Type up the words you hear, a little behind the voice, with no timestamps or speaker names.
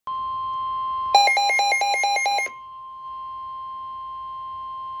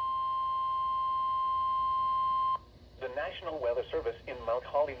National Weather Service in Mount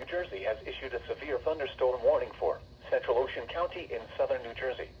Holly, New Jersey has issued a severe thunderstorm warning for Central Ocean County in southern New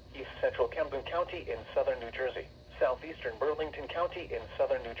Jersey, East Central Camden County in southern New Jersey, Southeastern Burlington County in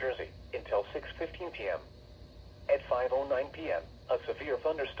southern New Jersey, until 6:15 p.m. At 5:09 p.m., a severe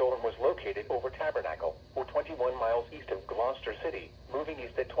thunderstorm was located over Tabernacle, or 21 miles east of Gloucester City, moving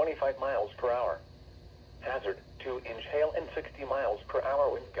east at 25 miles per hour. Hazard, 2-inch hail and 60 miles per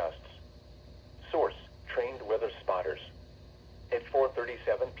hour wind gusts. Source, trained weather spotters. At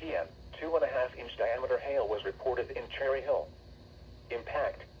 4:37 p.m., 2.5-inch diameter hail was reported in Cherry Hill.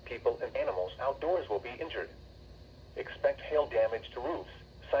 Impact, people and animals outdoors will be injured. Expect hail damage to roofs,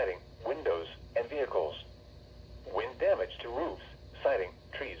 siding, windows, and vehicles. Wind damage to roofs, siding,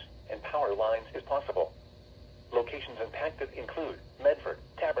 trees, and power lines is possible. Locations impacted include Medford,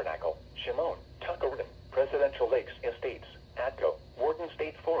 Tabernacle, Shimone, Tuckerton, Presidential Lakes Estates, Atco, Warden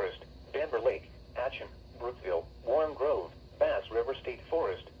State Forest, Denver Lake, Atchison, Brookville, Warren Grove, Bass River State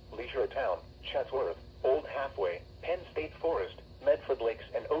Forest, Leisure Town, Chatsworth, Old Halfway, Penn State Forest, Medford Lakes,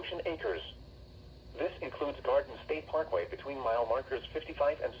 and Ocean Acres. This includes Garden State Parkway between mile markers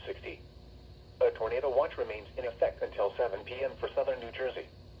 55 and 60. A tornado watch remains in effect until 7 p.m. for southern New Jersey.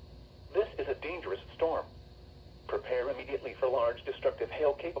 This is a dangerous storm. Prepare immediately for large destructive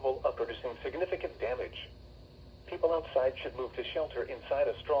hail capable of producing significant damage. People outside should move to shelter inside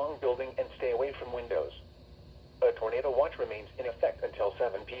a strong building and stay away from windows. A tornado watch remains in effect until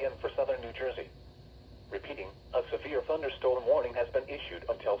 7 p.m. for southern New Jersey. Repeating, a severe